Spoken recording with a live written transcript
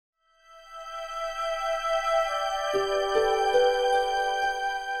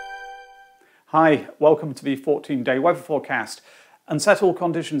Hi, welcome to the 14-day weather forecast. Unsettled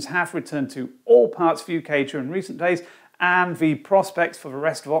conditions have returned to all parts of the UK during recent days, and the prospects for the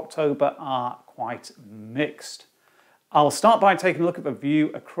rest of October are quite mixed. I'll start by taking a look at the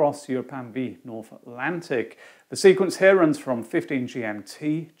view across Europe and the North Atlantic. The sequence here runs from 15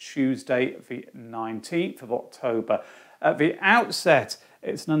 GMT, Tuesday the 19th of October. At the outset,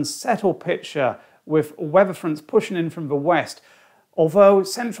 it's an unsettled picture with weather fronts pushing in from the west. Although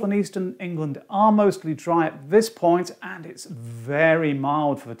central and eastern England are mostly dry at this point and it's very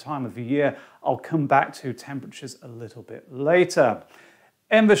mild for the time of the year, I'll come back to temperatures a little bit later.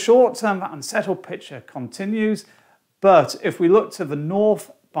 In the short term, that unsettled picture continues, but if we look to the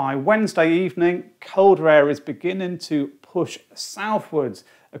north, by Wednesday evening, colder air is beginning to push southwards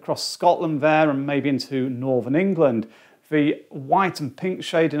across Scotland there and maybe into northern England. The white and pink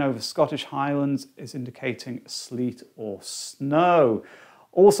shading over the Scottish Highlands is indicating sleet or snow.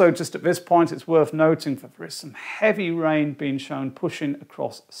 Also, just at this point, it's worth noting that there is some heavy rain being shown pushing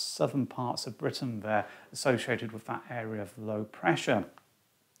across southern parts of Britain there, associated with that area of low pressure.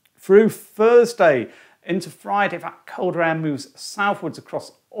 Through Thursday into Friday, that colder air moves southwards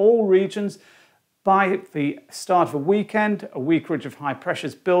across all regions. By the start of the weekend, a weak ridge of high pressure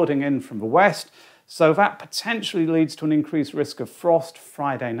is building in from the west. So that potentially leads to an increased risk of frost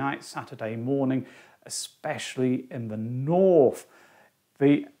Friday night, Saturday morning, especially in the north.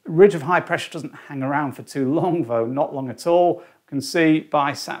 The ridge of high pressure doesn't hang around for too long though, not long at all. You can see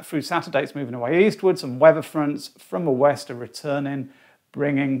through Saturday it's moving away eastwards and weather fronts from the west are returning,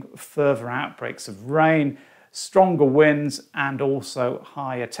 bringing further outbreaks of rain, stronger winds and also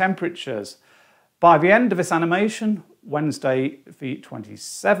higher temperatures. By the end of this animation, Wednesday the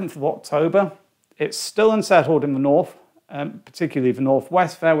 27th of October, it's still unsettled in the north, particularly the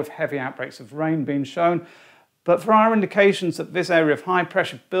northwest there, with heavy outbreaks of rain being shown. But there are indications that this area of high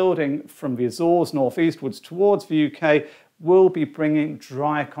pressure building from the Azores northeastwards towards the UK will be bringing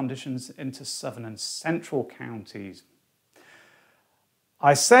drier conditions into southern and central counties.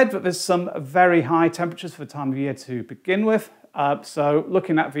 I said that there's some very high temperatures for the time of year to begin with. So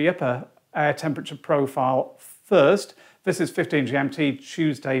looking at the upper air temperature profile first, this is 15 GMT,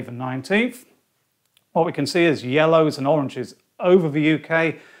 Tuesday the 19th. What we can see is yellows and oranges over the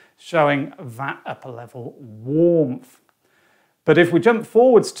UK, showing that upper level warmth. But if we jump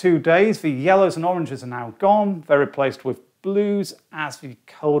forwards 2 days, the yellows and oranges are now gone. They're replaced with blues as the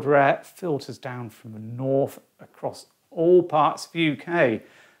colder air filters down from the north across all parts of the UK.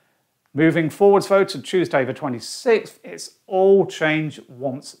 Moving forwards though to Tuesday the 26th, it's all changed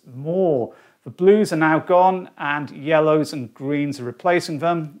once more. The blues are now gone and yellows and greens are replacing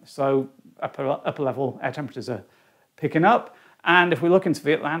them. So upper level air temperatures are picking up. And if we look into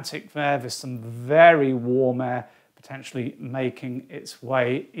the Atlantic there's some very warm air potentially making its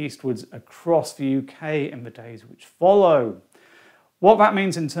way eastwards across the UK in the days which follow. What that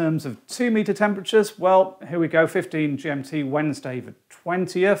means in terms of 2 metre temperatures, well, here we go, 15 GMT, Wednesday the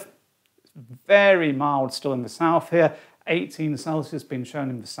 20th. It's very mild still in the south here, 18 Celsius being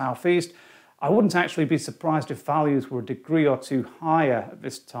shown in the southeast. I wouldn't actually be surprised if values were a degree or two higher at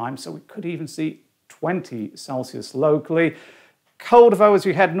this time, so we could even see 20 Celsius locally. Colder though as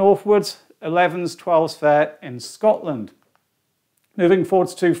we head northwards, 11s, 12s there in Scotland. Moving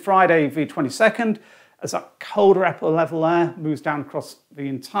forwards to Friday the 22nd, as that colder upper level air moves down across the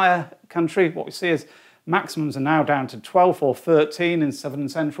entire country, what we see is maximums are now down to 12 or 13 in southern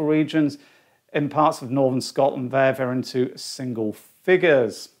and central regions. In parts of northern Scotland they're into single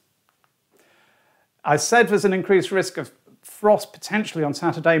figures. I said there's an increased risk of frost potentially on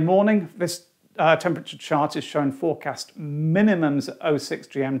Saturday morning. This temperature chart is showing forecast minimums at 06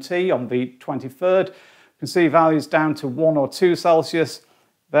 GMT on the 23rd. You can see values down to 1 or 2 Celsius.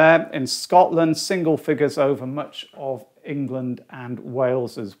 There in Scotland, single figures over much of England and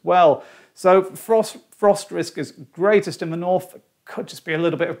Wales as well. So frost risk is greatest in the north. Could just be a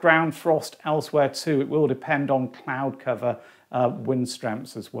little bit of ground frost elsewhere too. It will depend on cloud cover, wind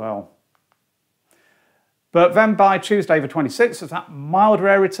strengths as well. But then by Tuesday the 26th, as that milder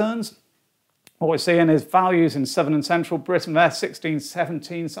air returns, what we're seeing is values in southern and central Britain there, 16,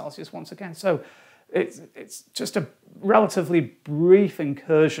 17 Celsius once again. So it's just a relatively brief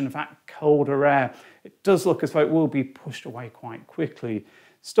incursion of that colder air. It does look as though it will be pushed away quite quickly.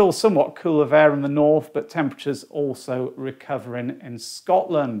 Still somewhat cooler there in the north, but temperatures also recovering in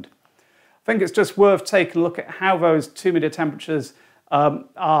Scotland. I think it's just worth taking a look at how those 2 metre temperatures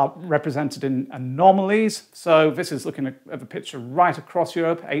are represented in anomalies. So this is looking at the picture right across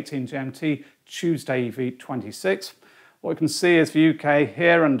Europe, 18 GMT, Tuesday the 26th. What we can see is the UK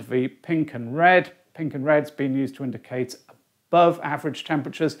here under the pink and red. Pink and red's been used to indicate above average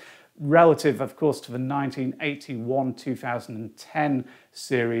temperatures. relative, of course, to the 1981-2010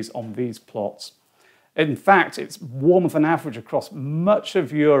 series on these plots. In fact, it's warmer than average across much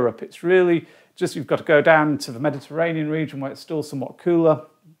of Europe. It's really just, you've got to go down to the Mediterranean region where it's still somewhat cooler,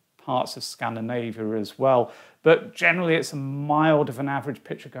 parts of Scandinavia as well. But generally, it's a milder than average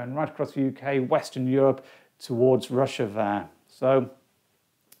picture going right across the UK, Western Europe, towards Russia there. So,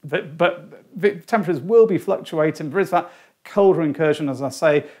 but the temperatures will be fluctuating. There is that colder incursion, as I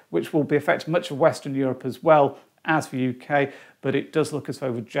say, which will be affecting much of Western Europe as well as the UK, but it does look as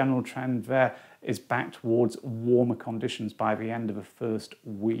though the general trend there is back towards warmer conditions by the end of the first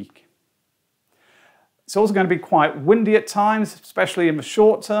week. It's also going to be quite windy at times, especially in the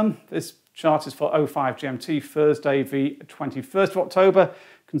short term. This chart is for 05 GMT, Thursday, the 21st of October.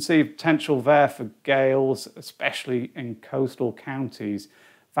 You can see potential there for gales, especially in coastal counties.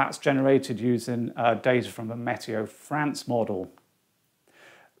 That's generated using data from the Meteo France model.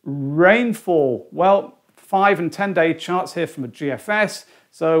 Rainfall, well, 5 and 10 day charts here from the GFS.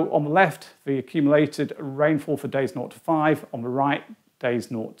 So on the left, the accumulated rainfall for days 0 to 5, on the right, days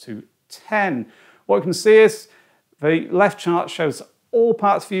 0 to 10. What you can see is the left chart shows all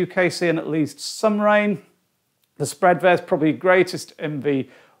parts of the UK seeing at least some rain. The spread there is probably greatest in the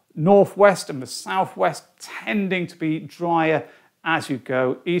northwest and the southwest, tending to be drier as you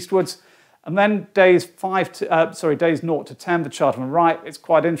go eastwards. And then days 0 to 10, the chart on the right, it's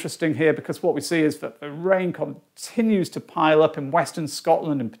quite interesting here because what we see is that the rain continues to pile up in Western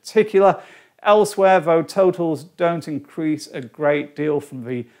Scotland in particular. Elsewhere, though, totals don't increase a great deal from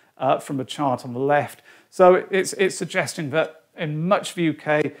the chart on the left. So it's suggesting that in much of the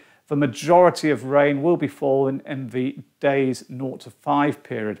UK, the majority of rain will be falling in the days 0 to 5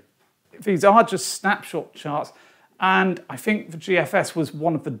 period. These are just snapshot charts, and I think the GFS was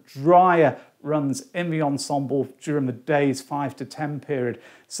one of the drier runs in the ensemble during the days 5 to 10 period.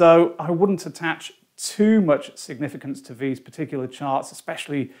 So I wouldn't attach too much significance to these particular charts,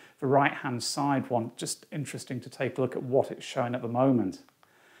 especially the right-hand side one. Just interesting to take a look at what it's showing at the moment.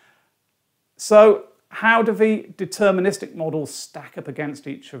 So how do the deterministic models stack up against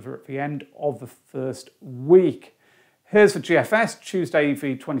each other at the end of the first week? Here's the GFS, Tuesday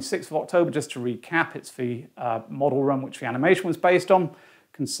the 26th of October, just to recap. It's the model run which the animation was based on. You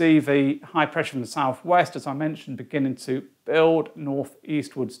can see the high pressure from the southwest, as I mentioned, beginning to build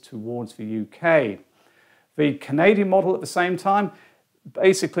northeastwards towards the UK. The Canadian model at the same time,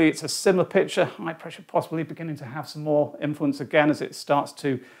 basically it's a similar picture, high pressure possibly beginning to have some more influence again as it starts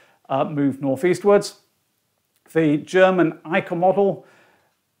to move northeastwards. The German ICO model,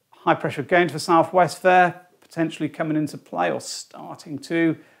 high pressure again to the southwest there, potentially coming into play or starting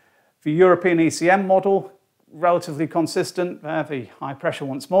to. The European ECM model, relatively consistent there, the high pressure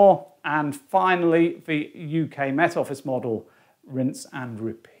once more. And finally, the UK Met Office model, rinse and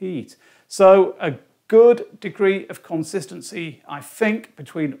repeat. So a good degree of consistency, I think,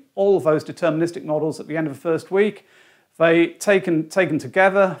 between all of those deterministic models at the end of the first week. They taken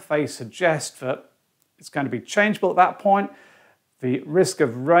together, they suggest that it's going to be changeable at that point. The risk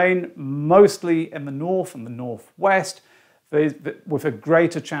of rain mostly in the north and the northwest, with a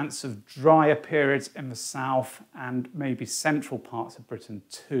greater chance of drier periods in the south and maybe central parts of Britain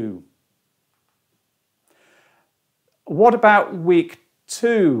too. What about week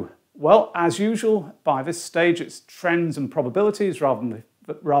 2? Well, as usual, by this stage it's trends and probabilities rather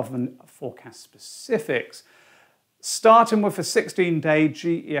than forecast specifics. Starting with a 16-day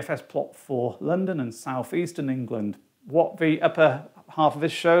GEFS plot for London and southeastern England. What the upper half of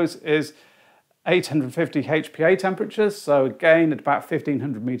this shows is 850 HPA temperatures, so again at about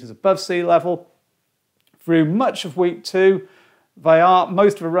 1500 metres above sea level. Through much of week 2,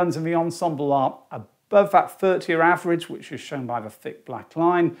 most of the runs in the ensemble are above that 30-year average, which is shown by the thick black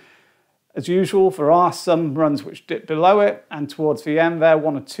line. As usual, there are some runs which dip below it, and towards the end there,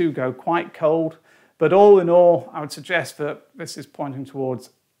 1 or 2 go quite cold. But all in all, I would suggest that this is pointing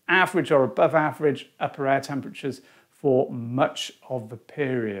towards average or above average upper air temperatures for much of the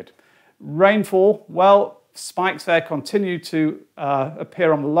period. Rainfall, well, spikes there continue to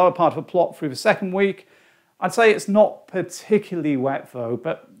appear on the lower part of the plot through the second week. I'd say it's not particularly wet though,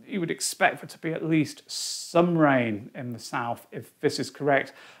 but you would expect there to be at least some rain in the south if this is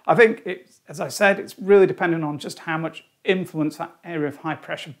correct. I think, as I said, it's really dependent on just how much influence that area of high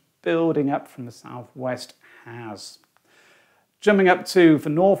pressure building up from the southwest has. Jumping up to the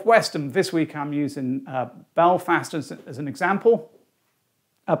northwest, and this week I'm using Belfast as an example.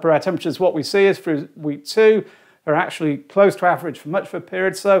 Upper air temperatures, what we see is through week 2, they're actually close to average for much of a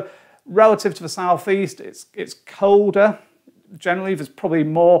period. So relative to the southeast, it's colder. Generally, there's probably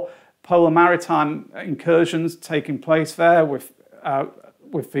more polar maritime incursions taking place there with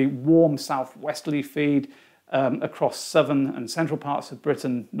with the warm southwesterly feed across southern and central parts of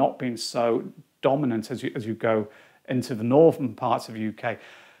Britain not being so dominant as you go into the northern parts of the UK.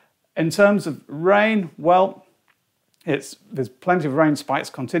 In terms of rain, well, there's plenty of rain spikes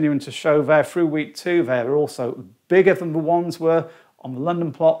continuing to show there through week 2. They're also bigger than the ones were on the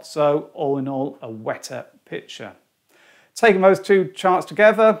London plot, so all in all, a wetter picture. Taking those two charts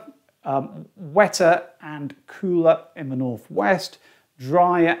together, wetter and cooler in the northwest,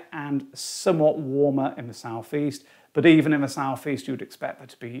 drier and somewhat warmer in the southeast, but even in the southeast you would expect there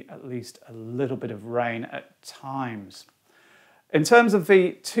to be at least a little bit of rain at times. In terms of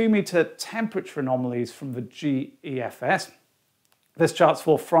the 2-metre temperature anomalies from the GEFS, this chart's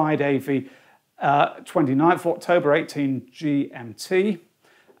for Friday the 29th of October 18 GMT,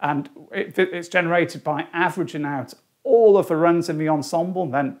 and it's generated by averaging out all of the runs in the ensemble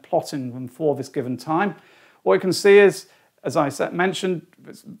and then plotting them for this given time. What you can see is, as I mentioned,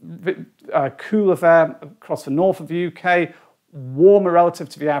 cooler there across the north of the UK, warmer relative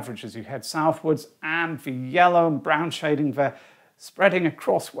to the average as you head southwards, and the yellow and brown shading there spreading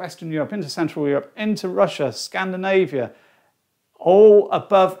across Western Europe, into Central Europe, into Russia, Scandinavia, all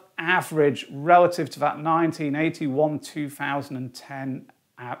above average relative to that 1981-2010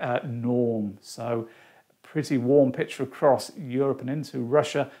 norm. So pretty warm picture across Europe and into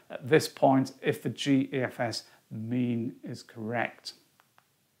Russia at this point if the GEFS mean is correct.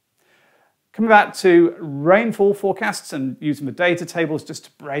 Coming back to rainfall forecasts and using the data tables just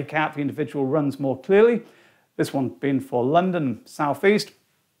to break out the individual runs more clearly. This one being for London South East.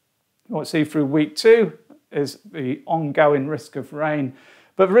 What we see through week 2 is the ongoing risk of rain.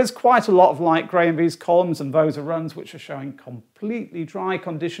 But there is quite a lot of light grey in these columns, and those are runs which are showing completely dry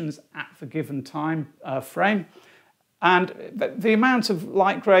conditions at the given time frame. And the amount of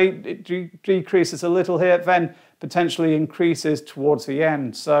light grey decreases a little here, then potentially increases towards the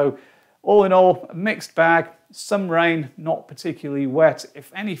end. So all in all, a mixed bag, some rain, not particularly wet.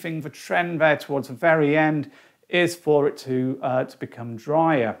 If anything, the trend there towards the very end is for it to become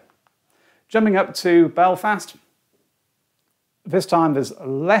drier. Jumping up to Belfast, this time there's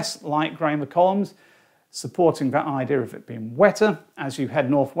less light grey in the columns, supporting that idea of it being wetter as you head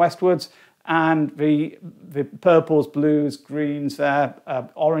northwestwards, and the purples, blues, greens there,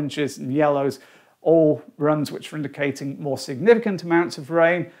 oranges and yellows, all runs which are indicating more significant amounts of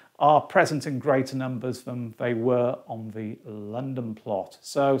rain, are present in greater numbers than they were on the London plot.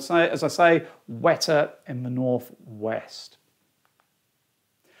 So as I say, wetter in the northwest.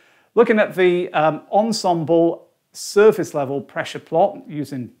 Looking at the ensemble surface level pressure plot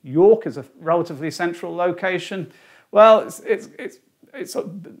using York as a relatively central location, well, it's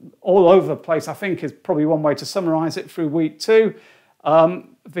all over the place, I think, is probably one way to summarize it through week 2.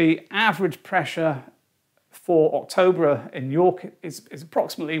 The average pressure for October in York is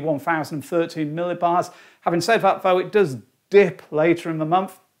approximately 1,013 millibars. Having said that, though, it does dip later in the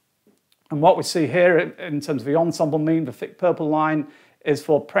month. And what we see here in terms of the ensemble mean, the thick purple line, is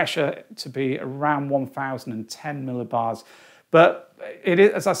for pressure to be around 1,010 millibars. But it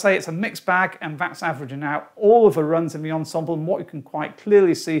is, as I say, it's a mixed bag, and that's averaging out all of the runs in the ensemble. And what you can quite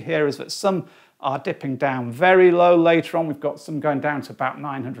clearly see here is that some are dipping down very low later on. We've got some going down to about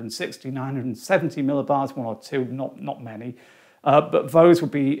 960, 970 millibars, one or two, not many. But those will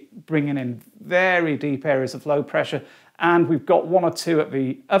be bringing in very deep areas of low pressure. And we've got one or two at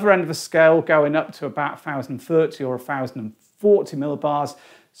the other end of the scale going up to about 1,030 or 1,040 millibars,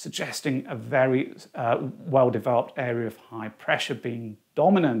 suggesting a very well-developed area of high pressure being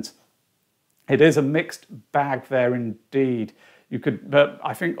dominant. It is a mixed bag there indeed. But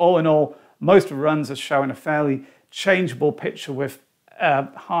I think all in all, most of the runs are showing a fairly changeable picture with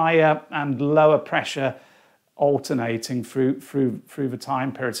higher and lower pressure alternating through the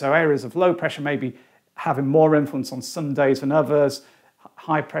time period. So areas of low pressure maybe having more influence on some days than others,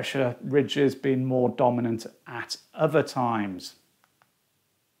 high pressure ridges being more dominant at other times.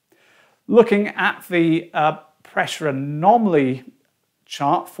 Looking at the pressure anomaly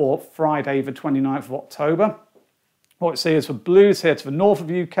chart for Friday the 29th of October, what we see is the blues here to the north of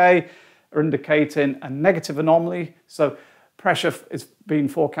the UK are indicating a negative anomaly. So pressure is being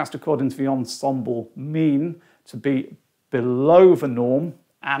forecast according to the ensemble mean to be below the norm.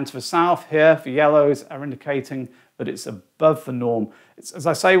 And to the south here, the yellows are indicating that it's above the norm. As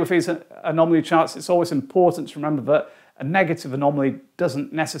I say with these anomaly charts, it's always important to remember that a negative anomaly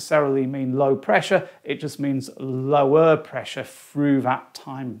doesn't necessarily mean low pressure. It just means lower pressure through that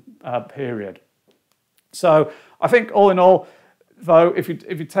time period. So I think all in all, though, if you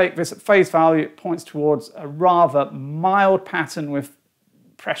take this at face value, it points towards a rather mild pattern with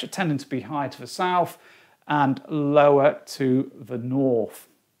pressure tending to be high to the south, and lower to the north.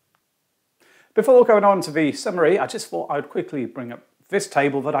 Before going on to the summary, I just thought I would quickly bring up this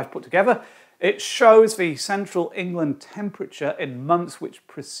table that I've put together. It shows the central England temperature in months which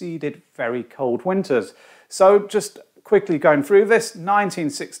preceded very cold winters. So just quickly going through this,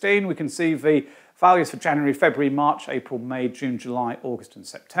 1916, we can see the values for January, February, March, April, May, June, July, August and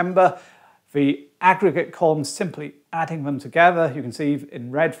September. The aggregate columns, simply adding them together, you can see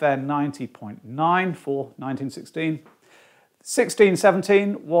in red there 90.9 for 1916.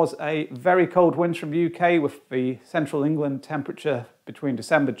 1617 was a very cold winter in the UK with the central England temperature between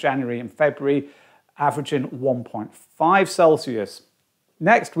December, January and February averaging 1.5 Celsius.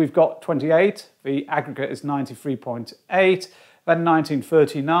 Next we've got 28, the aggregate is 93.8. Then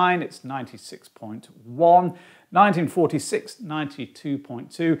 1939, it's 96.1. 1946,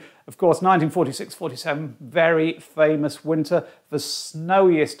 92.2. Of course, 1946-47, very famous winter, the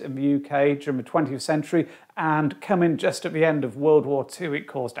snowiest in the UK during the 20th century, and coming just at the end of World War II, it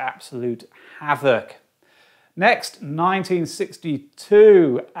caused absolute havoc. Next,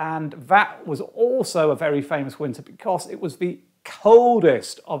 1962, and that was also a very famous winter because it was the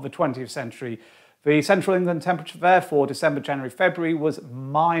coldest of the 20th century. The central England temperature there for December, January, February was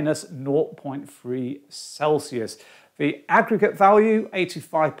minus 0.3 Celsius. The aggregate value,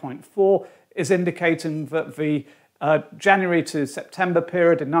 85.4, is indicating that the January to September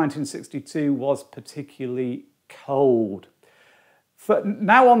period in 1962 was particularly cold.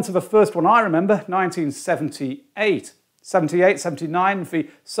 Now on to the first one I remember, 1978. 78-79, the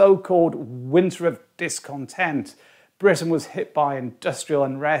so-called Winter of Discontent. Britain was hit by industrial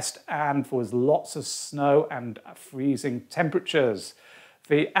unrest and there was lots of snow and freezing temperatures.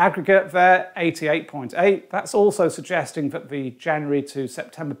 The aggregate there, 88.8, that's also suggesting that the January to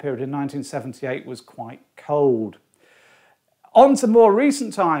September period in 1978 was quite cold. On to more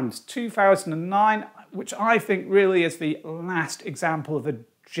recent times, 2009, which I think really is the last example of a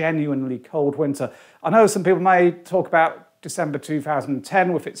genuinely cold winter. I know some people may talk about December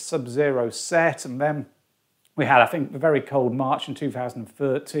 2010 with its sub-zero set, and then we had, I think, the very cold March in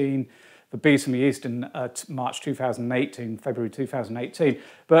 2013, the beast in the east in March 2018, February 2018.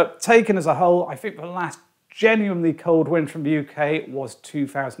 But taken as a whole, I think the last genuinely cold winter in the UK was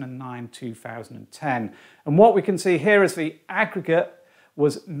 2009-2010. And what we can see here is the aggregate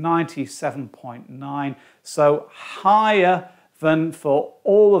was 97.9, so higher than for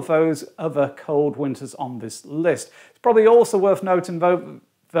all of those other cold winters on this list. It's probably also worth noting, though,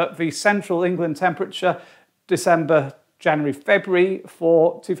 that the central England temperature December, January, February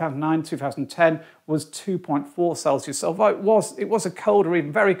for 2009-2010 was 2.4 Celsius. So although it was a cold or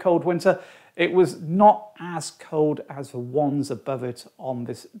even very cold winter, it was not as cold as the ones above it on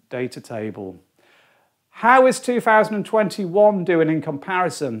this data table. How is 2021 doing in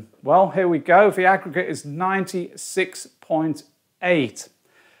comparison? Well, here we go. The aggregate is 96.8,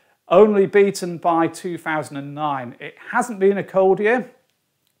 only beaten by 2009. It hasn't been a cold year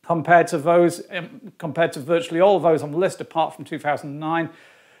compared to virtually all of those on the list apart from 2009.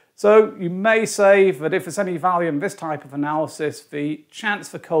 So you may say that if there's any value in this type of analysis, the chance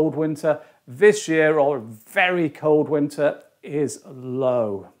for cold winter this year or a very cold winter is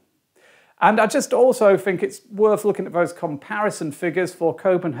low. And I just also think it's worth looking at those comparison figures for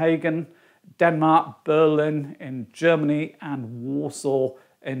Copenhagen, Denmark, Berlin in Germany and Warsaw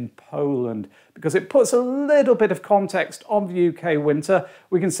in Poland, because it puts a little bit of context on the UK winter.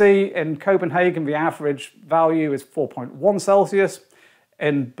 We can see in Copenhagen the average value is 4.1 Celsius.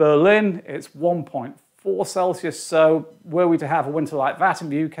 In Berlin it's 1.4 Celsius, so were we to have a winter like that in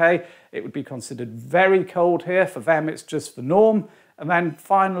the UK, it would be considered very cold here. For them it's just the norm. And then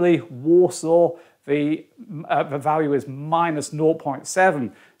finally Warsaw, the value is minus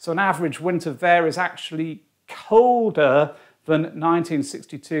 0.7. So an average winter there is actually colder than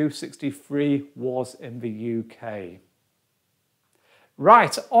 1962-63 was in the UK.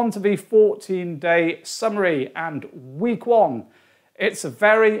 Right, on to the 14-day summary and week one. It's a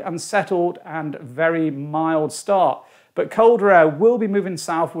very unsettled and very mild start, but colder air will be moving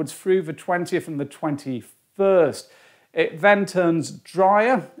southwards through the 20th and the 21st. It then turns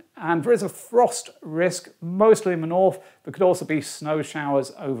drier and there is a frost risk, mostly in the north. There could also be snow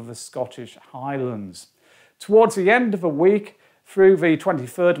showers over the Scottish Highlands. Towards the end of the week, through the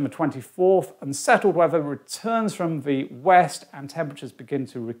 23rd and the 24th, unsettled weather returns from the west and temperatures begin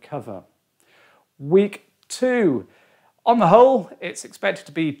to recover. Week two. On the whole, it's expected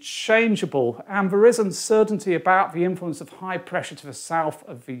to be changeable and there is uncertainty about the influence of high pressure to the south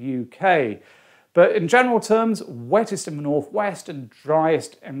of the UK. But in general terms, wettest in the northwest and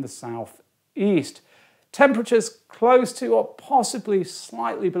driest in the southeast. Temperatures close to or possibly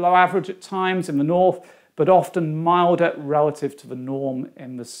slightly below average at times in the north, but often milder relative to the norm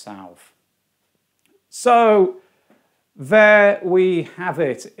in the south. So there we have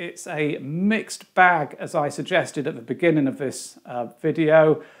it. It's a mixed bag, as I suggested at the beginning of this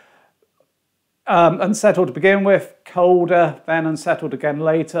video. Unsettled to begin with, colder, then unsettled again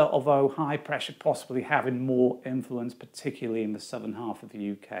later, although high pressure possibly having more influence, particularly in the southern half of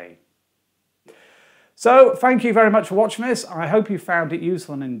the UK. So thank you very much for watching this. I hope you found it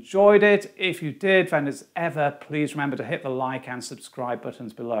useful and enjoyed it. If you did, then as ever, please remember to hit the like and subscribe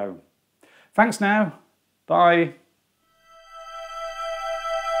buttons below. Thanks now. Bye.